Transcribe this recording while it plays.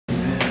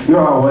You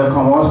are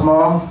welcome once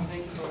more.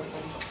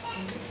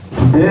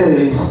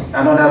 Today is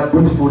another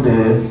beautiful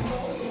day.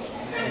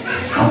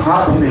 I'm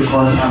happy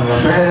because I'm your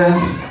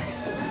parents.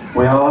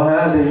 We are all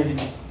healthy,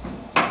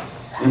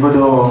 even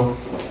though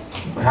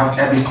we have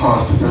every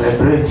cause to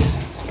celebrate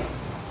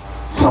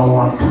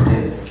someone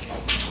today.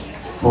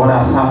 What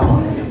has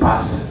happened in the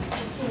past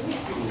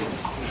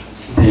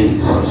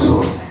days or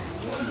so.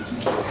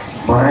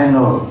 But I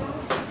know,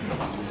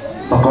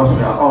 because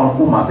we are all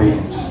human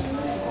beings,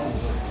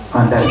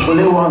 and there's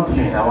only one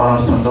thing I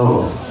want us to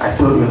know. I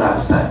told you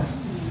last time.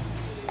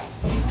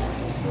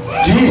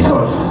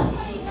 Jesus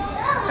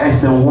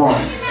is the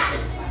one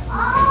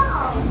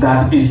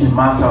that is the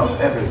master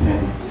of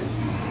everything.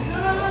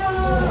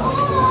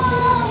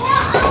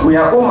 We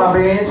are human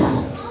beings.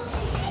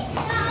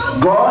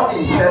 God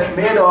himself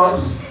made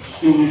us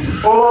in his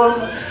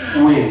own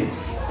way,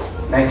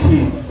 like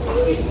him.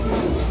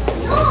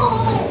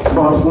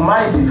 But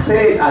humanity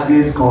failed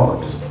against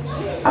God.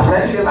 I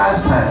said it the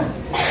last time.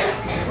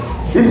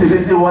 This is the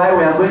reason why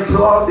we are going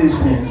through all these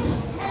things.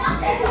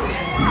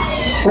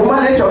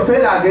 Human nature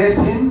failed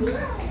against him,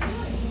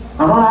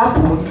 and what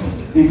happened?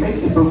 He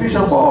made a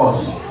provision for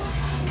us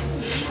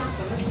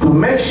to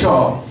make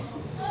sure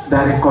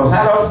that he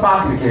reconcile us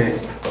back again.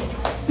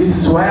 This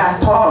is why I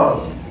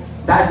thought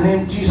that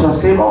name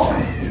Jesus came up.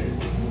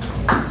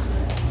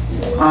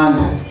 And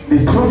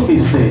the truth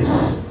is this: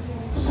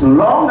 so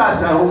long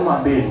as you are a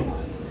human being,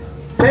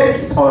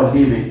 take it or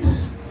leave it.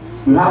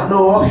 You have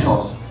no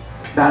option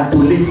than to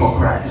live for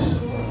Christ.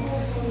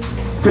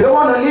 If you don't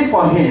want to live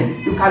for him,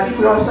 you can live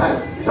for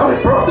yourself. It's not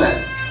a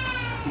problem.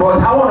 But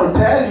I want to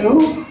tell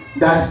you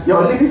that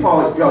you're living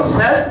for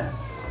yourself,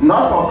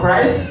 not for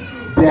Christ.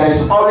 There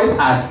is always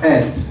an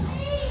end.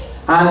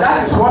 And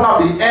that is one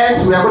of the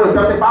ends we are going to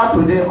talk about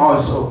today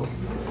also.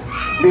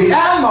 The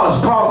end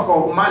must come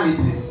for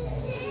humanity.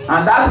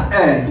 And that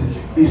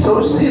end is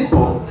so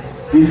simple.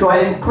 If you are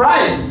in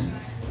Christ,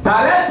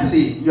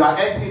 directly you are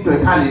entering into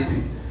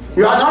eternity.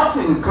 You are not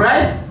in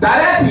Christ,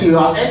 directly you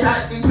are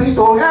entering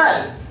into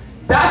hell.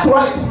 That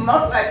one is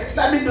not like,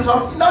 let me do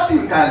something,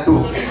 nothing you can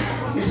do.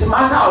 It's a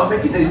matter of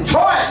making a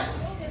choice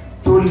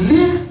to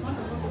live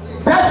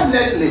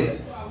definitely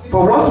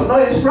for what you know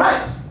is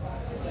right.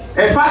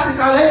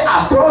 Emphatically,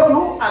 I've told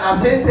you and I'm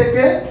saying it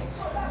again,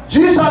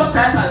 Jesus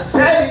Christ has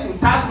said it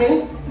without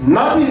me,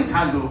 nothing you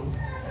can do.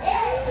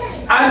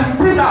 And if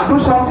you think I'll do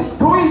something,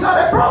 do it, not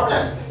a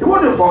problem. He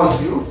won't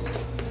force you.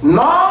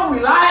 Nor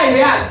will I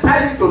here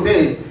stand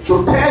today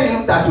to tell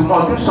you that you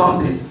must do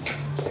something.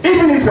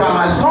 Even if you are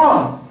my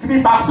son, give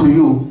it back to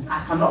you.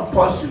 I cannot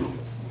force you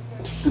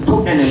to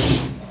do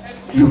anything.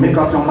 You make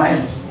up your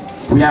mind.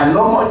 We are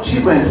no more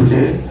children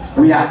today.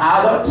 We are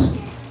adults.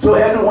 So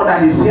everyone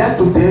that is here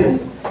today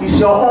is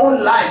your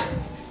own life.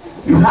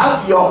 You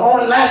have your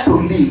own life to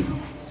live.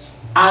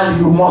 And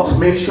you must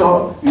make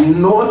sure you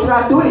know what you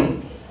are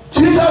doing.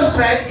 Jesus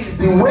Christ is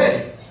the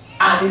way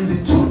and is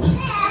the truth.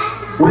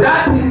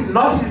 Without him,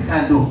 nothing you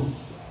can do.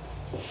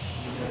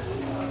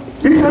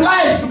 If you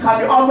like, you can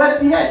be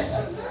 100 years.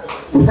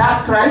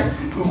 Without Christ,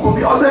 you could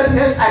be 100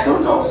 years, I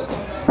don't know.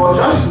 But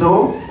just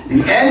know,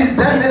 the end is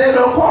definitely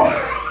going to come.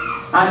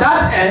 And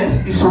that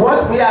end is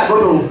what we are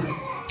going to.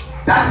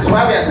 That is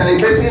why we are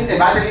celebrating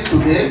evangelism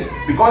today,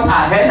 because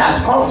our end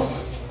has come.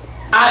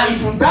 And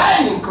if you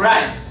die in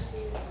Christ,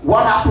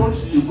 what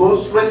happens? You go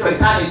straight to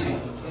eternity.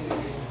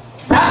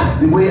 That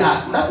is the way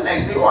out. Nothing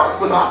like saying, what's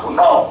going to happen?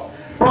 No.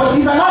 But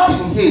if you are not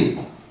in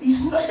him,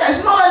 there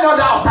is no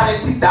other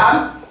alternative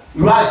than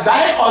you are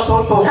dying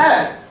also to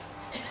hell.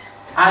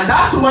 And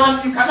that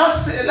one, you cannot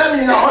say, let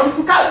me know,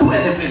 you can't do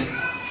anything.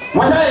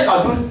 Whatever you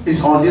can do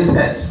is on this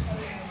earth.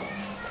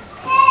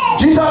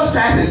 Jesus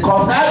Christ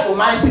reconciled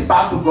humanity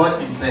back to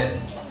God himself.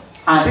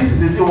 And this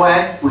is the reason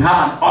why we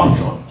have an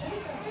option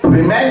to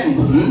remain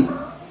in him.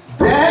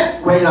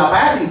 Then, when you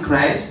abide in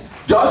Christ,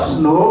 just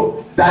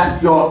know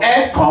that your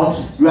end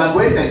comes, you are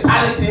going to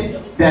eternity.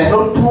 There are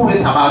no two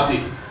ways about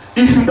it.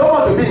 If you don't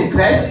want to be in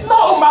Christ,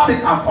 no human being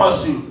can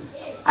force you.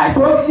 I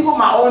told you, even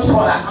my own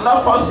son, I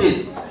cannot force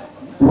him.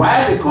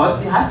 Why?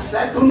 Because he has his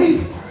life to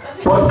live.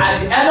 But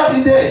at the end of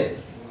the day,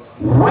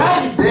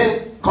 when the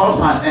day comes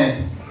to an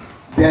end,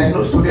 there's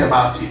no story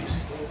about it.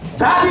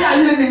 Daddy, are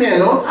you leaving me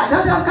alone? I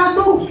can't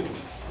do.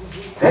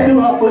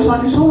 Everyone goes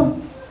on his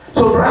own.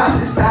 So, brothers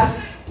and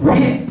sisters,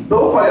 we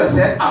don't call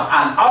yourself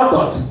an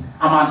adult.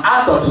 I'm an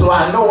adult, so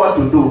I know what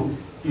to do.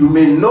 You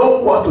may know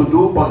what to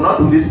do, but not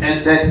to this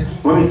extent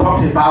when we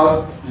talk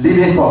about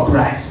living for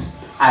Christ.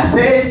 I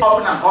say it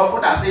often and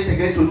often, I say it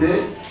again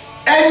today.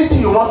 Anything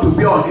you want to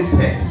be on this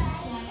earth,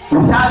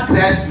 without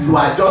Christ, you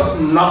are just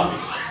nothing.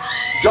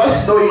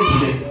 Just know it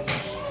today.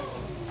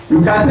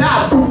 You can say,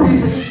 I'm too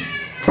busy.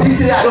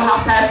 Busy, I don't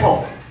have time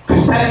for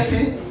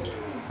Christianity.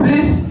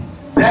 Please,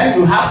 then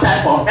you have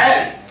time for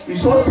hell.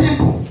 It's so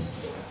simple.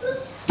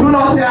 Do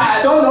not say,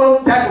 I don't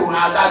know devil,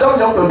 I don't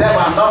know the devil,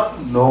 I'm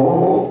not.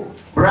 No.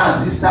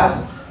 Brothers and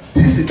sisters,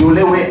 this is the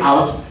only way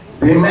out.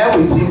 Remain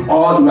with him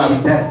or you are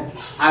with them.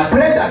 I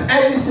pray that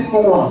every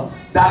single one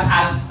that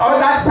has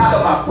ordered side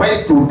of my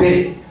faith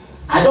today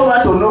I don't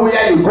want to know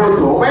where you go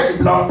to, where you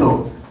belong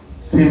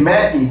to.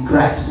 Remain in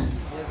Christ.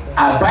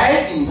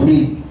 Abide in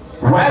Him.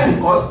 Why?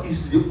 Because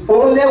it's the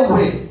only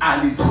way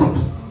and the truth.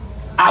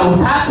 And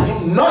without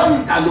Him,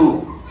 nothing can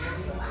do.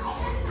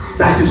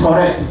 That is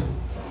correct.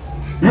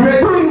 You may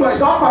do it, but it's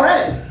not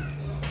correct.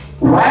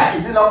 Why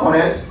is it not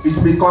correct? It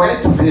will be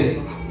correct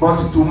today,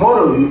 but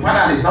tomorrow you find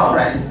out it's not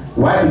right.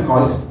 Why?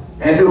 Because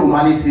every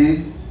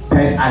humanity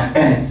has an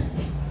end.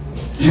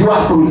 You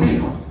have to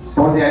live,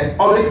 but there's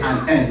always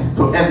an end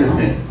to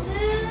everything.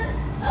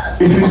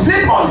 If you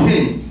sleep on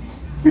Him,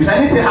 if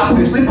anything happens,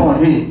 you sleep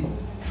on Him.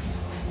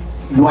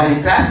 You are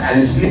in Christ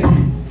and you sleep.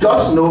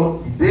 Just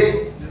know the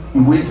day He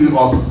wake you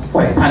up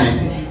for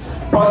eternity.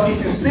 But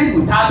if you sleep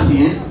without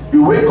Him,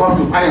 you wake up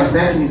to find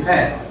yourself in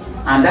hell,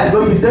 and that's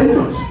going to be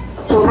dangerous.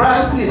 So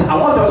brothers, please, I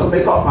want us to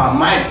make up our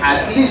mind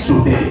at least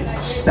today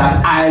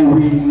that I will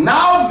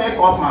now make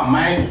up my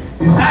mind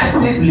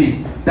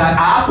decisively that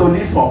I have to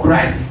live for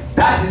Christ.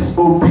 That is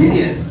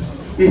obedience.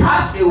 It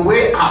has a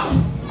way out.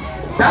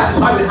 That is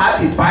why we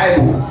have the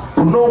Bible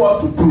to know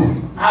what to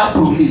do, how to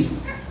live.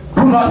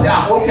 Do not say,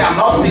 I'm okay, I'm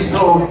not sick,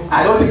 so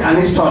I don't think I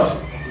need church.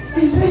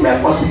 Is it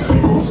meant for sick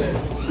people?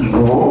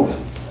 No.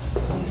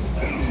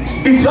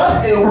 It's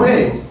just a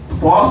way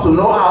for us to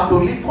know how to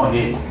live for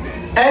Him.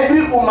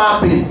 Every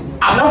human being,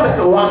 I'm not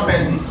talking to one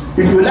person.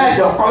 If you like,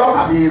 your color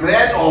can be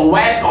red or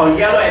white or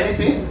yellow,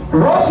 anything.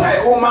 Once you are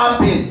a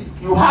human being,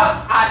 you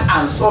have heart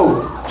and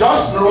soul.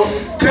 Just know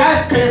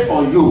Christ came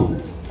for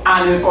you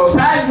and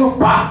reconciled you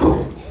back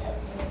to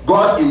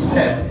God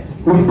Himself.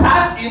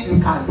 Without Him,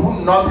 you can do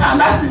nothing, and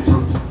that's the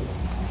truth.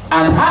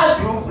 And how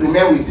do you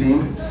remain with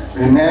Him?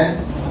 Remain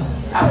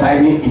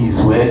abiding in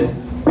His word.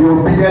 Be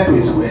obedient to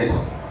His word.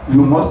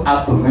 You must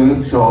have to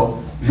make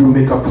sure you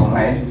make up your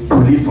mind to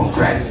live for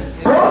Christ.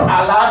 Don't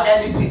allow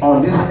anything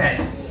on this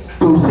earth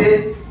to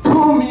say,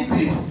 do me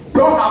this.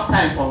 Don't have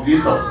time for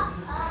Jesus.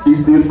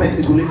 It's the person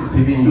is only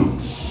deceiving you.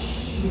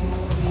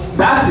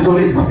 That is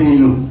only deceiving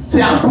you.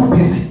 Say, I'm too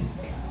busy.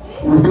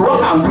 With the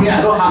work I'm doing,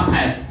 I don't have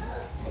time.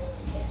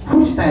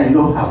 Which time you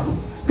don't have?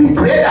 The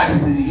bread that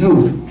is in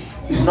you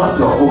is not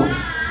your own.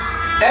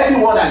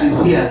 Everyone that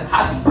is here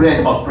has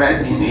bread of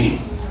Christ in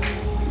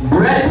him.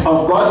 Bread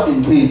of God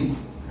in him.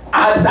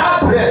 And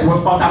that bread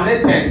was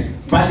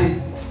contaminated by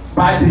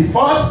the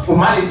false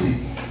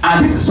humanity.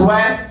 And this is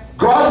why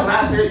God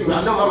now said, you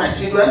are no more my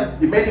children.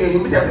 He made you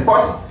in immediate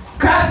report.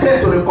 Christ came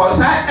to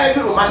reconcile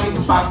every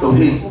humanity back to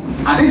Him.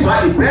 And this is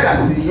why the bread that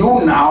is in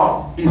you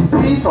now is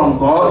still from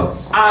God,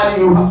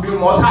 and you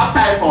must have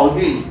time for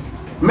Him.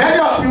 Many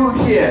of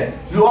you here,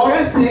 you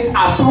always think,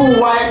 I'm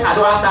too wise, I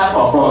don't have time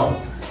for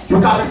God.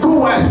 You can be too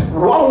wise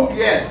 1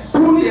 year,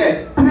 2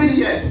 years, 3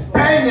 years,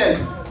 10 years,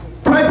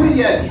 20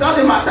 years, it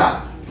doesn't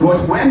matter.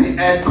 But when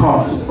the end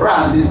comes,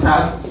 brothers and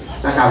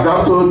sisters, like I've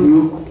just told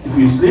you, if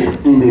you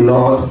sleep in the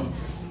Lord,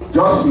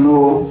 just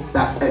know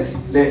that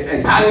the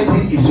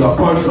eternity is your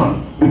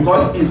portion,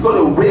 because it's going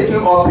to wake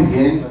you up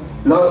again.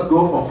 Lord,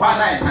 go for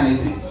final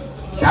eternity.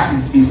 That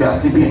is if you are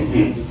sleeping in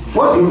Him.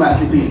 What do you mean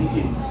sleeping in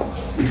Him?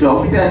 If you are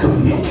obedient to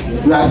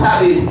Him, you are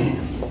serving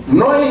Him,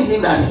 knowing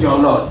Him as your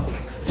Lord.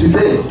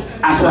 Today,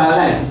 as you are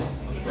alive,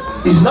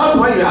 it's not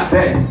when you are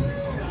dead.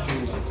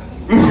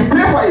 If you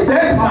pray for a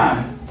dead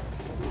man,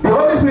 the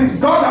Holy Spirit is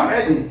gone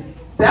already.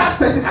 That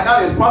person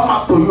cannot respond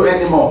back to you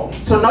anymore.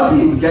 So nothing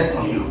he will get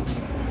from you.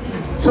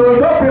 So you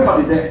don't pray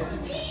for the dead.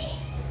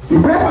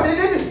 You pray for the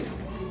living.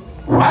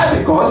 Why?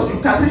 Because you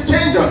can still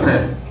change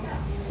yourself.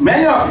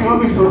 Many of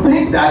you, if you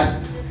think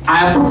that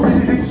I am too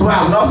busy, this is why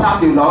I am not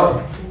serving the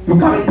Lord, you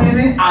can be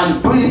busy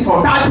and do it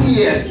for 30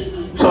 years,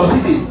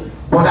 succeeding.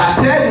 But I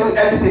tell you,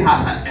 everything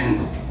has an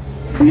end.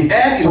 The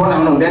end is what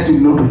I'm going to let you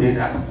know today,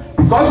 that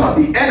because of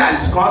the end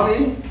that is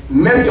coming,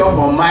 make up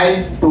your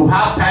mind to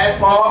have time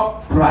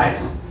for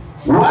Christ.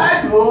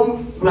 Why do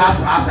you have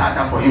to have that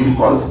time for Him?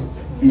 Because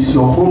it's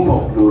your hope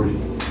of glory.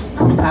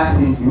 Without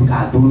Him, you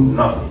can do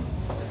nothing.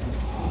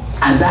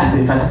 And that's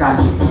the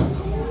practical truth.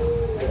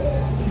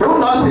 Do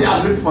not say,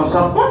 I'm looking for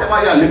something.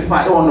 Whatever you are looking for,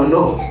 I don't want to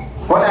know.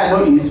 What I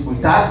know is,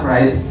 without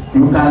Christ,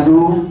 you can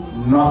do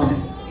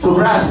nothing. So,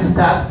 brothers and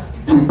sisters,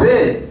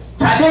 today,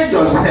 challenge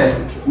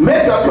yourself.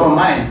 Make up your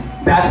mind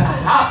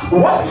that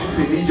what is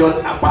religion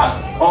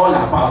about, all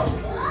about?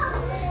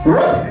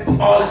 What is it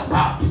all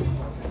about?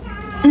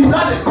 It's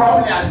not a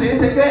company, I say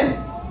it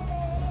again.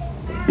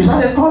 It's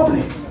not a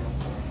company.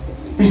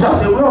 It's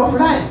just a way of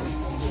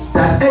life.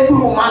 That every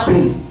human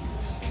being,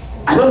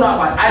 I don't know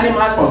about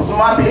animals, but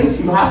human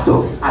beings, you have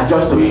to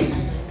adjust to it.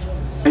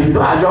 If you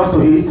don't adjust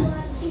to it,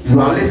 you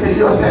are only failing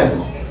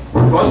yourself.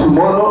 Because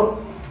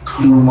tomorrow,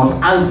 you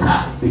must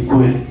answer the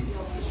query.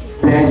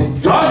 There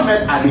is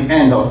judgment at the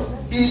end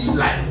of each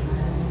life.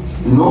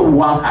 No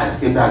one can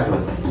escape that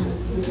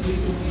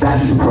judgment.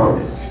 That is the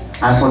problem.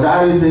 And for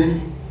that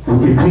reason, to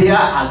be clear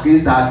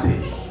against that day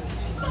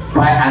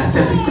by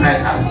accepting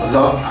Christ as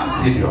Lord and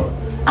Savior.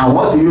 And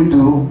what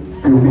do?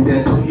 Be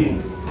obedient to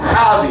Him.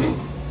 Serve Him.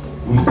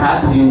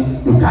 Without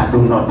Him, you can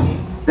do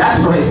nothing.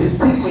 That's why it says,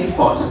 seek me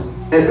first.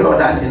 Every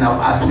other thing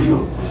I'll add to you.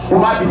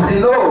 Woman be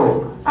saying,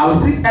 no, I will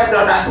seek every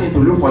other thing to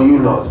look for you,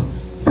 Lord.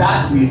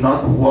 that will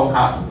not work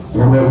out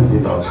well with the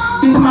Lord.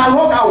 It might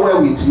work out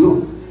well with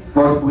you,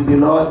 but with the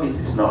Lord it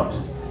is not.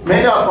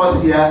 Many of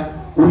us here,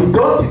 we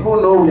don't even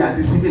know we are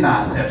deceiving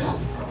ourselves.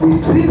 We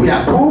think we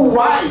are too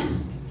wise.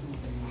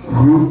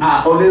 You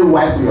are only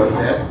wise to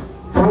yourself,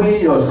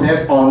 fooling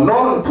yourself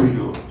unknown to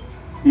you.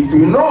 If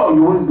you know,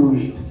 you won't do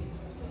it.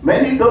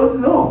 Many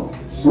don't know.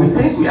 We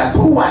think we are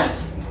too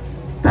wise.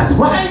 That's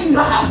why you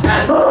don't have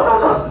time.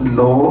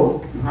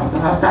 No, you have to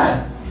have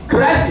time.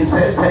 Christ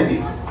himself said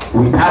it.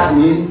 Without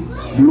me,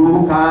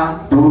 you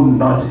can do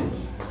nothing.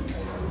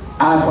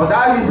 And for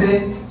that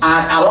reason, and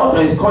I want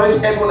to encourage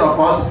every one of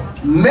us,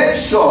 make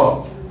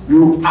sure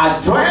you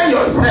enjoy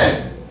yourself.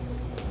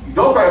 You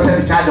don't call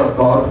yourself a child of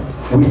God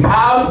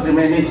without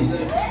remaining in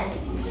Him.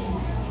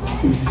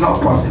 It's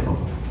not possible.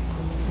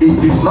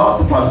 It is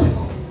not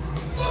possible.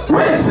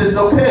 When it says,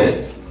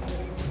 okay,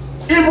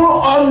 even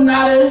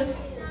ordinary,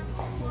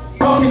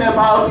 talking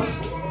about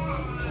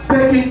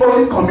taking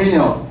Holy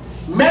Communion,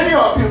 many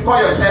of you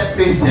call yourself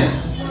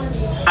Christians,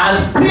 and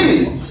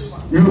still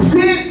you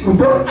feel you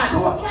don't, I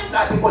don't want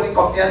to take Holy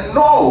Communion.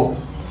 No.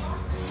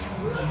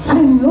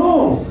 Say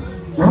no.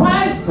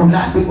 Why would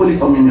I take Holy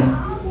Communion?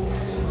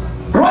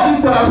 What did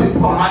you tell us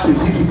in Matthew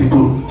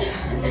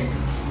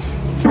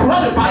 6:52? You're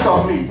not a part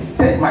of me.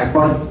 Take my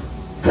body.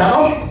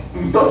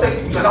 If you don't take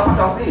it, you're not part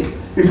of me.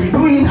 If you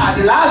do it at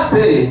the last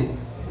day,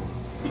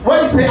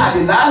 when you say at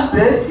the last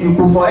day, you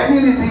could for any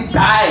reason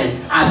die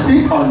and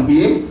sleep on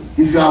Him.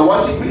 If you are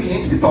worshiping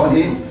Him, sleep on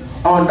Him.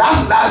 On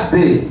that last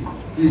day,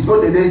 He's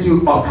going to raise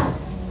you up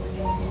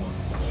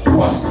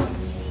first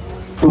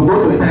to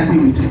go to eternity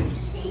with Him.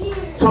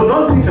 So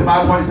don't think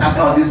about what is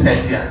happening on this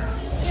earth here.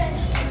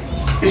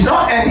 It's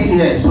not ending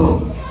here,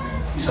 so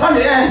it's not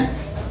the end.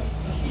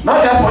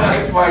 Not just what you're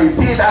looking for. You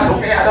see, that's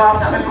okay, I don't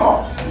have time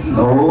anymore.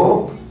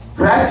 No.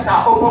 Christ is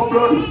our open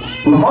glory.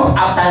 We must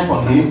have time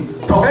for Him.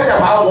 Forget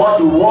about what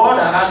the world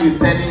around you is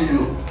telling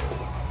you.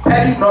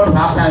 Tell Him not to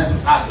have time to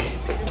serve Him.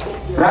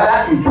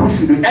 Rather, you push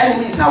you. The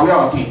enemy is aware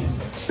of it.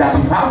 That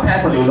if you have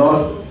time for the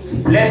Lord, the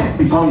blessings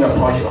become your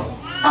portion.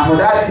 And for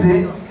that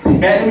reason,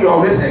 the enemy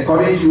always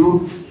encourages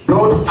you,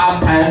 don't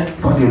have time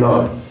for the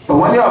Lord. But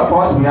when you are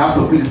forced, we have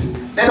to please.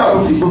 Let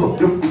us look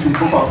to the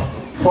book of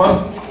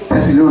 1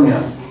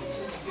 Thessalonians,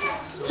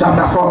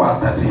 chapter 4, verse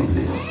 13,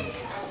 please.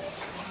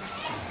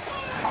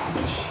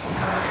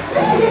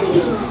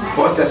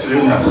 1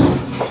 Thessalonians.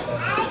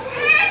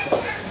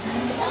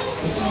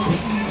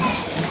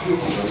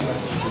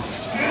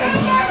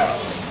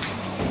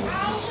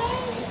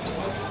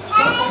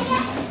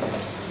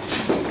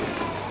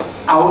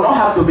 I will not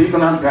have to be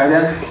ignorant,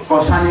 brethren,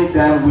 concerning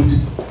them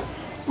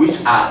which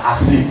are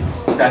asleep,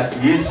 that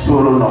ye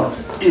sorrow not,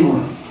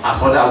 even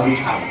as other which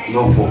have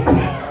no hope.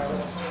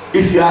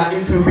 If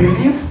you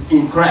believe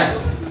in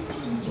Christ,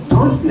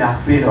 don't be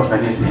afraid of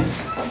anything.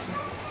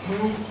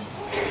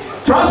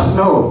 Just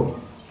know,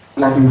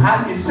 like you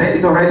had me said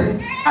it already,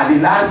 at the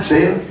last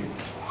day,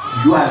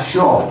 you are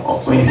sure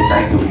of going to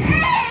die with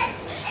Him.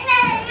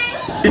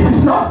 It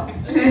is not,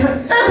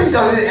 everything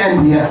doesn't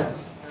end here,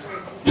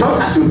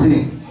 just as you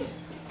think.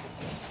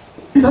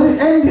 It doesn't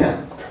end here.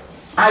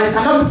 And you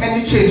cannot make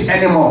any change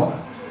anymore.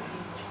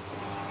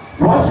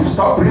 Once you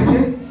stop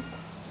breathing,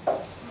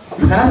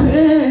 you cannot say,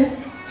 hey,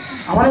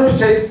 I wanted to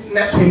change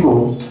next week.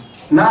 Oh,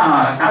 nah, I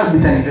can't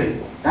breathe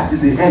anything. That is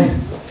the end.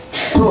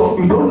 So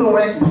you don't know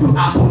when it will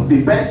happen.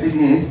 The best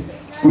thing is,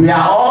 we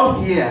are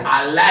all here,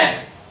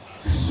 alive,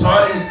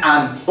 solid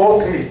and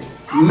okay.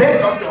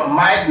 Make up your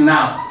mind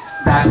now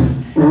that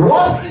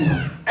what is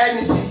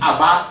anything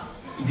about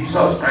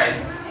Jesus Christ,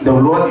 the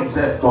Lord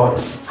Himself, God,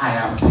 I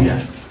am here.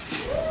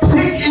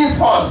 Seek Him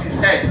first, He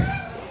said.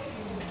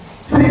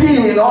 Seek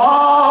Him in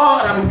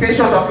all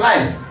ramifications of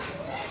life.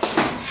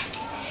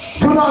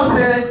 Do not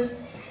say,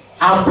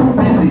 I'm too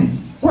busy.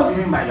 What do you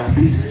mean by you're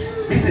busy?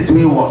 Busy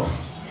doing what?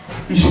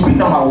 It should be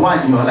number one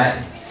in your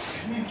life.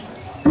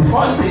 The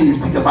first thing you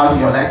think about in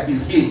your life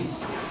is Him.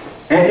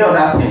 Any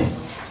other thing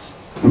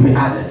will be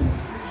added.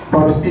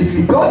 But if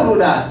you don't do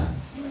that,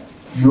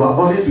 you are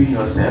only doing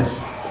yourself.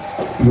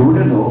 You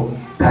wouldn't know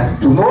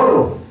that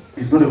tomorrow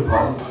is going to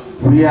come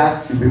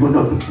where you'll be going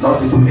to not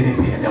do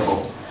anything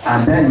anymore.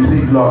 And then you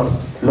say, Lord,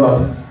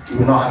 He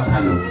will not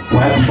answer you.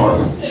 Why? Because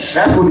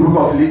let's go to the book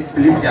of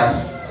Philippians,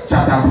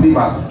 chapter 3,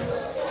 verse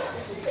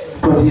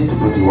 20 to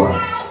 21.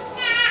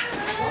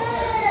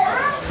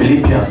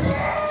 Philippians.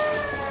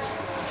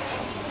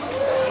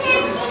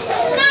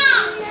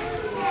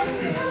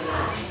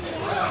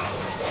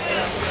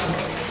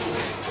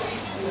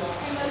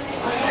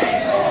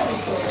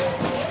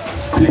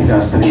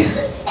 Philippians 3,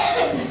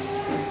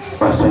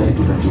 verse 20 to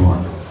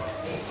 21.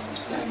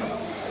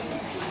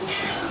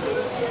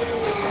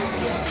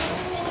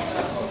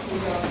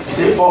 He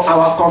said, for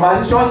our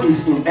conversation is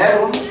in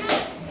heaven,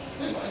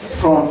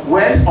 from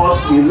whence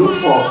us we look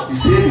for the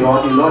Savior,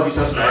 the Lord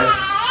Jesus Christ,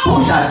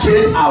 who shall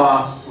change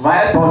our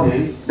vile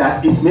body,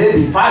 that it may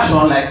be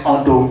fashioned like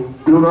unto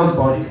glorious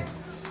body.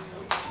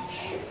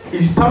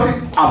 He's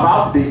talking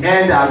about the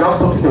end. I'm just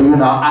talking to you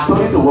now,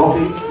 according to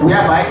working,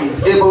 whereby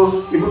he's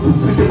able even to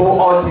suitable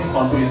all things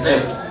unto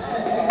himself.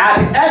 At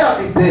the end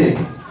of the day,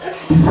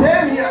 the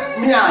same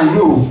me and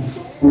you,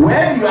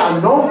 when you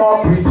are no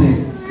more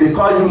breathing, they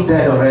call you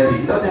dead already.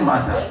 It doesn't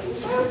matter.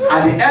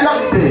 At the end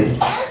of the day,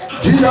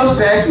 Jesus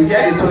Christ, you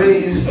hear the story,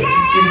 is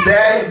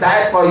there, he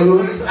died for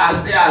you, he's still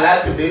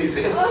alive today. You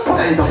say, what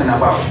are you talking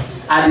about?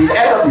 At the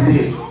end of the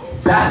day,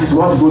 that is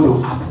what is going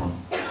to happen.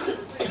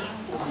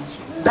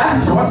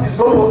 That is what is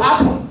going to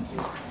happen.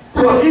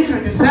 So if you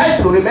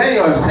decide to remain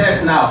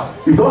yourself now,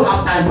 you don't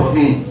have time for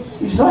him.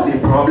 It's not a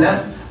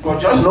problem, but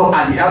just know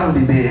at the end of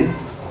the day,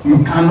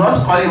 you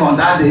cannot call him on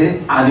that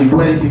day and he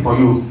do anything for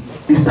you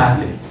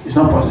instantly. It's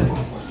not possible.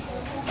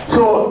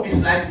 So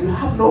it's like you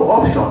have no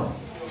option.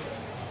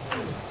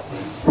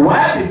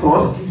 Why?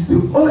 Because he's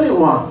the only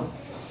one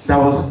that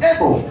was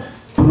able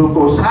to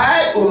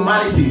reconcile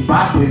humanity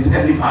back to his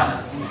heavenly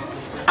Father.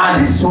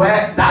 And this is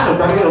where that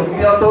authority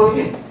of God told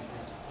him.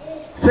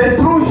 Say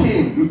through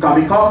him you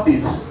can become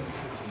this.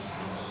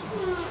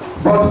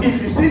 But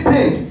if you still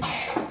think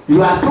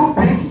you are too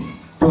big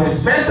to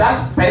expect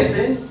that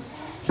person,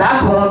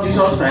 that one,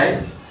 Jesus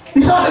Christ,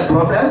 it's not a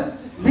problem.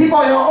 Live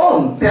on your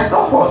own. They are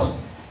not forced.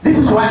 This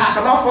is why I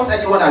cannot force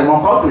anyone that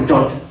won't come to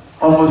church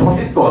or must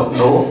worship God.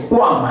 No.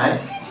 Who am I?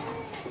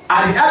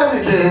 At the end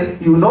of the day,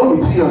 you know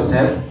you see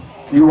yourself.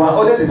 You are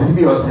only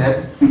deceiving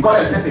yourself. You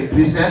call yourself a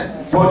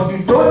Christian, but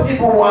you don't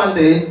even one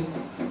day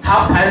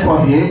have time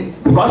for him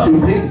because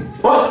you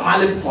think, what am I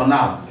looking for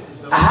now?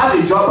 I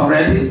have a job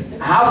already.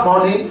 I have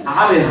money. I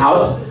have a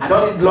house. I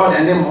don't need blood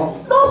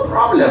anymore. No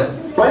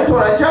problem. But it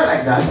will enjoy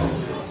like that.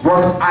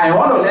 But I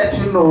want to let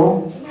you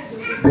know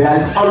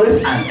there is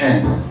always an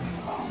end.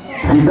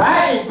 If you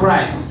die in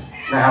Christ,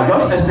 like I've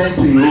just explained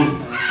to you,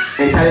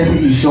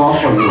 eternity is sure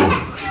for you.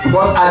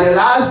 Because at the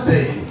last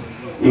day,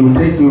 it will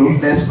take you,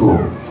 let's go.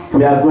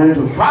 We are going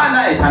to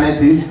final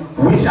eternity,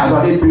 which has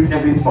already built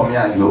everything for me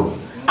and you.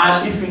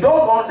 And if you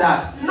don't want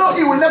that, no,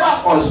 it will never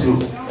force you.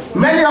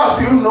 Many of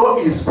you know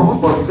it's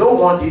good, but you don't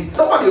want it.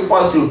 Nobody will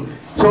force you.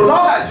 So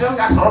long as Jesus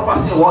Christ cannot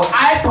force you, what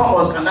I,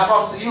 Thomas, can never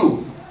force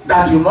you,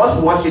 that you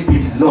must worship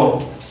him.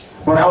 No.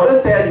 But I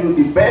will tell you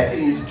the best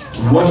thing is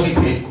worship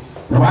him.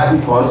 Why?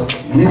 Because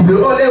he's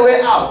the only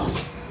way out.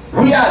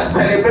 We are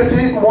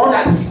celebrating one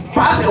that is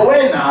passed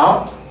away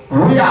now.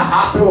 We are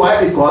happy.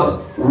 Why?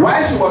 Because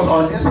while she was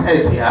on this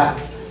earth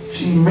here,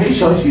 she made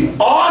sure she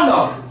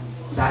honored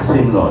that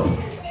same Lord.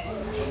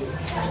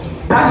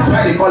 That's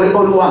why they call it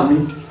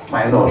Oluwami,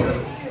 my Lord.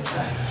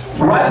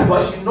 Why?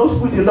 Because she knows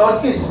who the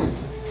Lord is.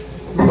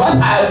 Because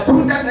I am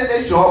too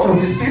definitely sure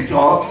with the scripture,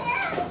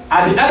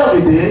 at the end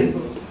of the day,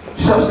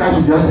 Jesus Christ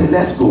will just say,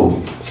 let's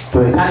go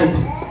to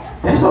eternity.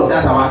 There's no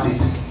doubt about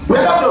it. We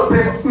don't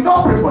pray. We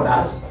don't pray for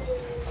that.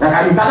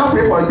 Like you cannot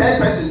pray for a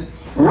dead person.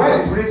 When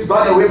the spirit is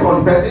gone away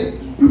from the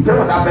person, you pray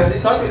for that person.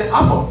 It's not really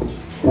happen.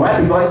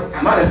 Why? Because it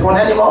cannot respond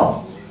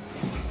anymore.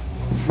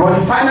 But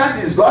the final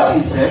thing is God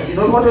himself. He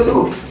knows what to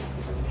do.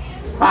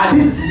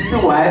 And this is the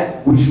reason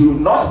why we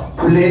should not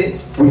play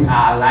with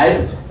our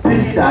life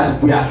thinking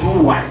that we are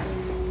too wise.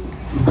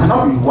 You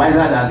cannot be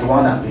wiser than the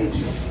one that made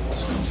you.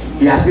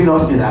 He has given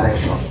us a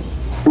direction.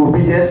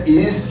 Obedience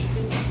is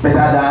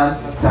better than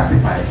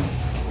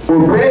sacrifice.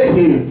 Obey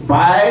him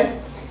by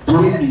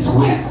doing his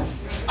ways.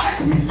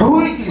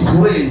 Doing his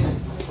ways.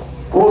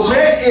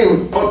 Obey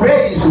him.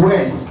 Obey his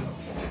ways.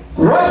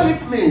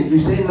 Worship me. You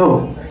say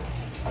no.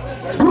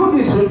 Do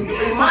this.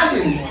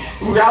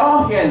 Imagine we are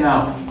all here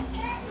now.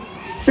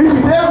 If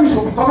you say we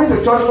should be coming to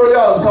church only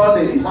on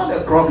Sunday, it's not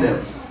a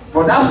problem.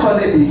 But that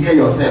Sunday be here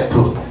yourself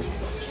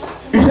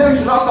too. You say we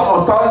should not come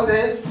on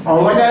Thursday,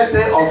 on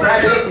Wednesday, on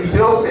Friday, you say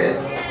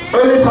okay.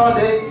 Only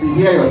Sunday, be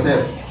here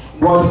yourself.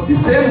 But the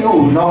same you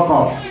will not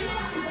come.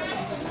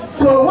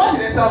 So what is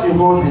the essence of the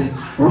whole thing?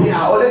 We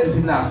are always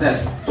deceiving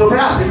ourselves. So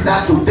brother and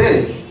sister,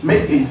 today,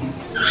 make it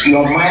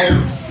your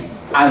mind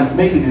and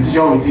make a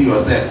decision within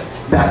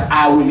yourself that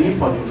I will live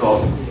for the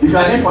Lord. If you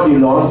are living for the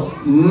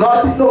Lord,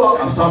 nothing, no one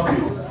can stop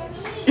you.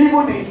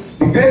 Even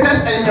the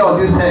greatest enemy of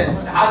this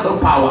earth has no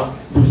power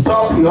to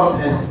stop your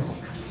blessings.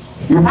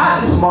 You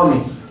have this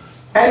money.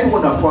 Every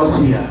one of us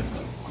here,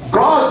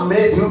 God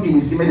made you in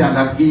his image and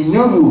that he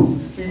knew you.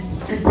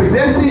 He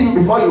predestined you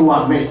before you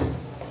were made.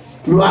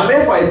 You are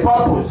made for a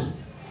purpose.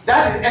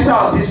 That is the essence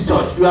of this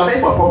church. You are made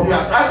for a purpose. You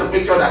are trying to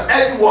make sure that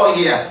everyone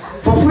here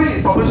fulfill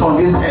his purpose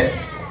on this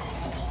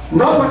earth.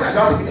 Nobody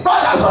has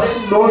God has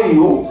already known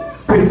you,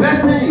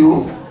 predestined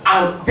you,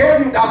 and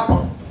gave you that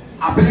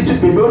ability to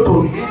be able to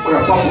live for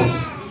your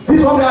purpose. This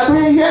is what we are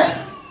doing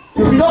here.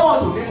 If you don't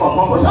want to live for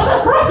purpose, it's not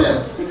a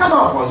problem. We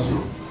cannot force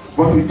you.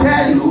 But we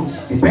tell you,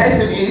 the best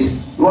thing is,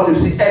 you want to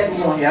see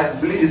everyone here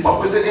to believe his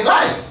purpose in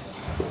life.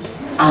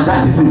 And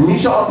that is the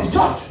mission of the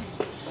church.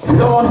 If you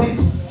don't want it,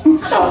 you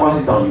cannot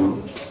force it on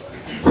you.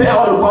 Say I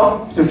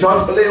want to come to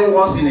church only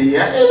once in a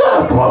year, it's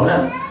not a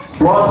problem.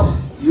 But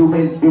you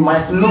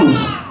might lose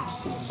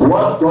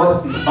what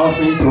God is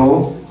offering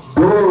to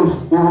those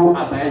who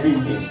abide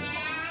in him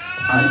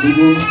and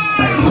living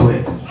by his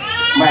word.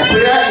 My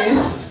prayer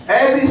is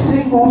every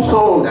single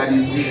soul that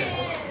is here,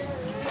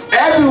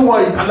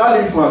 everyone, you cannot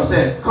live for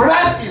yourself.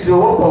 Christ is the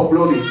hope of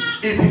glory.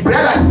 It's the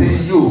bread that's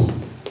in you.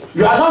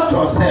 You are not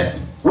yourself.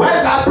 When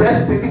that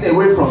bread is taken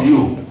away from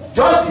you,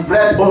 just the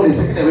bread only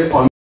taken away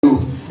from you,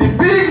 the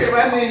big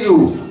remaining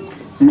you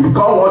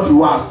become what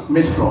you are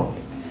made from.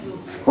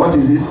 What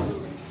is this?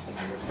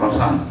 From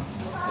sand.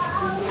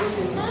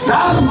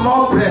 That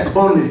small bread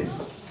only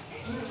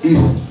is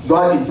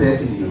God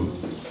himself in you.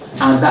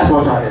 And that's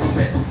what I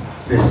respect.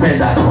 Respect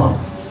that one.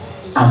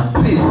 And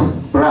please,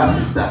 brother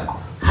and sister,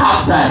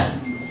 have time.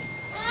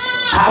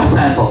 Have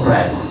time for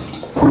Christ.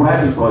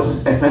 Why?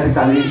 Because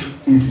emphatically is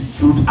the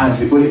truth and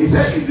the way. He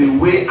said it's the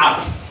way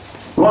out.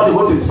 You want to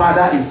go to his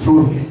Father is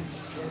through him.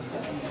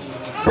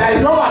 There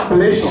is no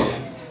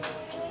manipulation.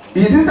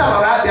 In this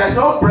time around, there is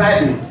no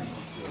bribing.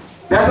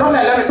 There's no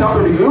let me talk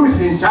to the who is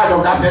in charge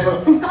of that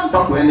people. You can't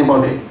talk to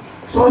anybody.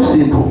 So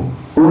simple.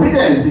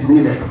 Obedience is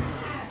needed.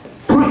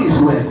 Through his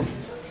word.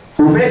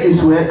 Obey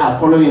his word and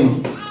follow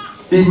him.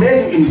 He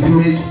made you in his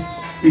image.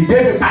 He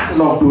gave you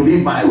catalog to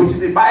live by, which is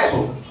the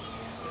Bible.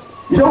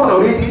 You don't want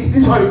to read it,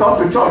 this is why you come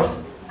to church.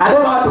 I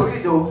don't know how to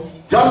read though.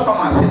 Just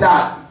come and sit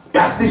down.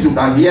 At least you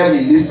can hear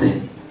me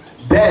listen.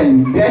 Then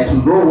you get to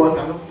know what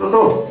you're supposed to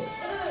know.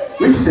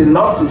 Which is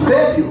enough to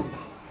save you.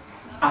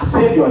 And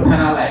save your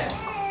eternal life.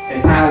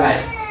 Eternal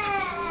life.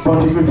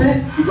 But if you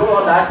think you don't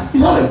want that,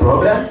 it's not a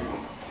problem.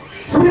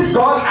 Since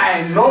God,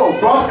 I know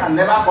God can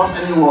never force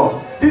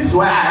anyone. This is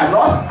why I'm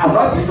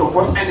not going to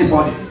force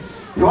anybody.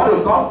 You want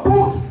to come,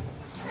 good.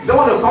 You don't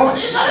want to come,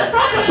 it's not a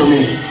problem to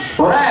me.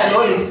 But I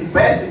know it's the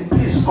best thing,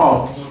 please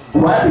come.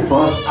 Why?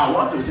 Because I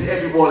want to see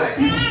everybody like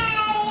this.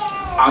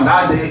 On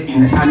that day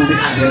in eternity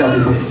at the end of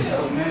the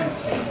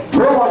day.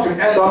 No one should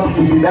end up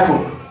with the devil.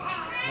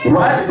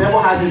 Why? The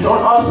devil has his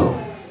own also.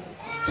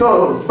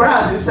 So,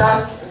 brothers and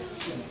sisters,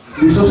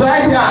 the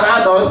society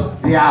around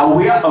us, they are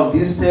aware of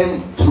this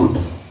same truth.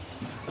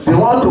 They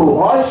want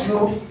to urge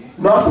you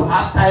not to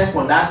have time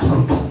for that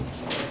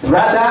truth.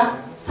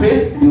 Rather,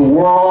 face the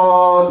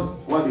world,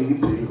 what they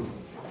give to you.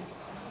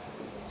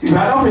 If you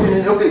are not facing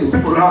it, okay, the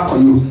people run for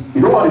you.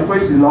 You don't want to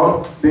face the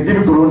Lord, they give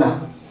you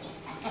corona.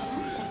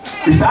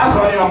 You start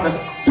running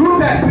up 2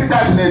 times, 3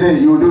 times in a day,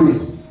 you will do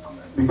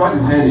it.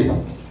 Because he said it.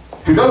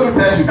 If you don't do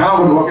tests, you cannot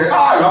go to work.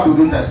 Ah, you have to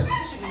do tests.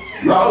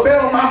 You are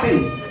obeying human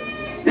being.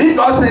 If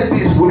God said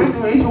this, would you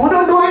do it? You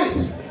wouldn't do it.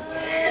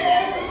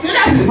 See,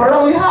 that's the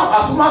problem we have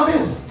as human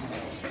beings.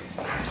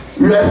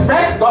 You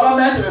respect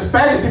government, you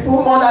respect the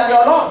people more than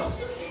your Lord.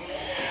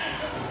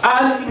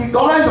 And the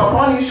government is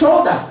upon his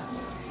shoulder.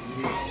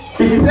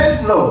 If he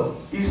says no,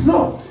 it's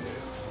no.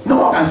 No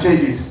one can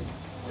change it.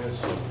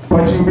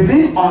 But you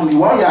believe on the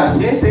one you are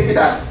seeing, thinking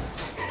that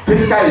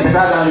physical is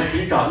better than the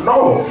spiritual.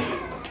 No.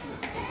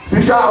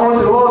 Spiritual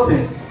owns the whole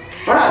thing.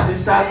 Brothers and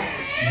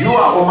sisters, you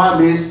are human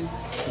beings.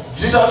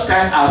 Jesus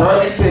Christ has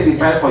already paid the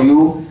price for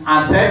you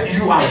and said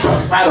you are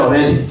justified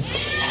already.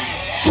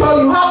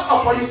 So you have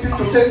opportunity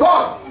to say,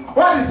 God,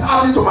 what is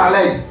happening to my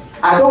leg?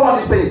 I don't want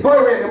this pain. Go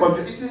away, but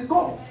it will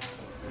go.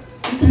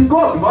 It will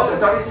go because the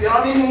authority is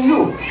running in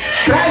you.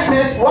 Christ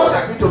said, what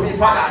are you to me,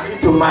 Father, are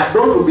you to my,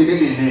 those who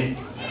believe in me.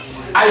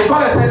 And you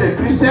call yourself a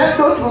Christian,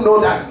 don't you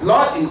know that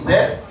Lord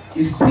himself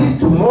is still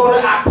tomorrow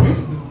active?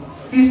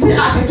 He's still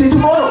active till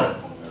tomorrow.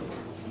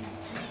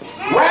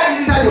 Where did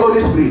he send the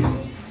Holy Spirit?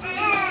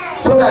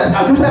 So that you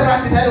can do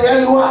several things anywhere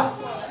you are.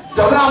 You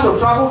don't have to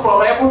travel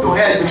from heaven to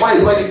hell before you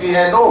do anything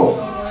here. No.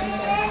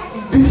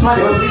 This man,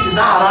 the Holy Spirit is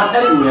now around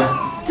everywhere.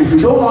 If you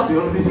don't want the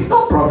Holy Spirit,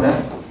 no problem.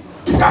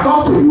 It can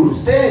come to you,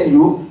 stay in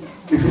you.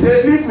 If you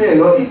say, leave me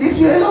alone, it leaves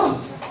you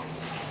alone.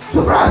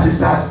 So, brothers and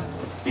sisters,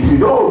 if you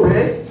don't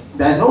obey,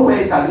 there's no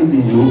way it can live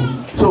in you.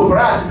 So,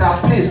 brothers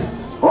and sisters,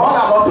 please, all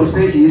I want to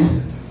say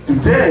is,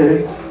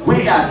 today,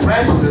 we are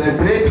trying to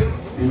celebrate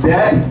the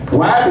dead.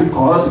 Why?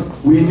 Because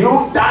we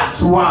knew that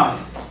one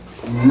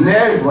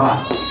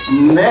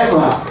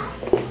never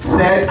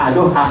said, I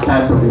don't have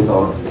time for the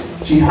Lord.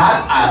 She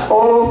had her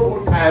own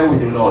full time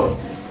with the Lord.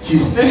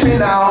 She's sleeping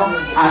now.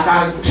 I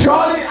can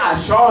surely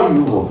assure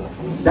you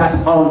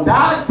that on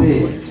that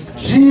day,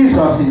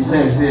 Jesus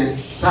himself said,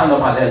 stand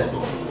up and let's go.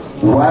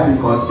 Why?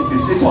 Because if you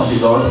sleep on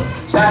the Lord,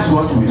 that's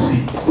what we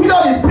see. We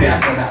don't need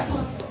prayer for that.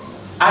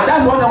 And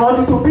that's what I want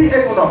you to be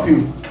able of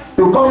you.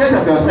 To come out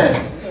of yourself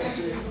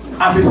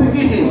and be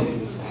seeking him.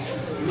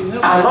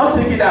 And not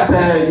thinking that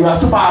you are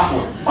too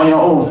powerful on your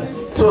own.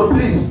 So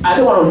please, I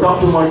don't want to talk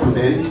too much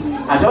today.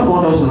 I just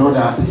want us to know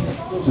that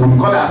we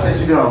call ourselves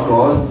children of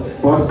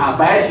God, but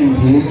abide in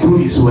him through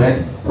his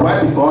word.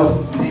 Why?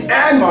 Because the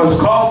end must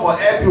come for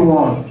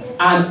everyone.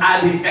 And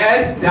at the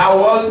end, there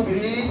will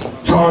be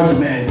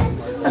judgment.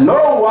 And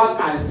no one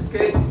can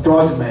escape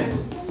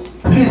judgment.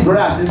 Please,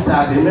 brothers and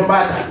sisters, remember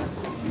that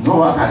no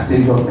one can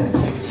escape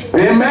judgment.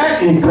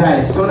 Remain in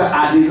Christ so that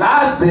at the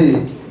last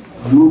day,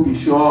 you will be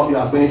sure you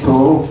are going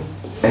to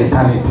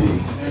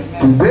eternity.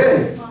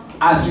 Today,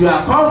 as you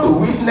are come to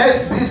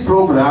witness this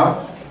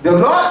program, the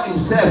Lord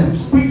himself will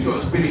speak to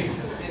your spirit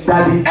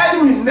that the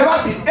enemy will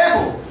never be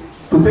able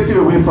to take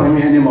you away from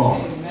me anymore.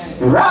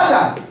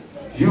 Rather,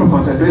 you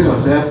concentrate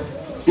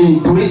yourself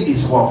in doing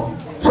his work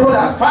so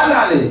that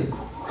finally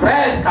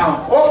Christ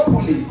can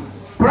openly,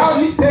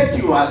 proudly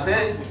take you and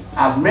say,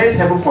 I've made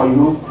heaven for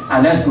you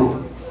and let's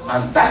go.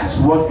 And that is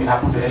what will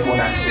happen to everyone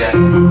that is there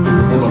in the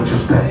name of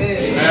Jesus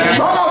Christ.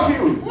 None of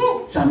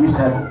you shall miss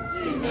heaven.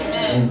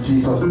 In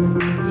Jesus'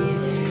 name.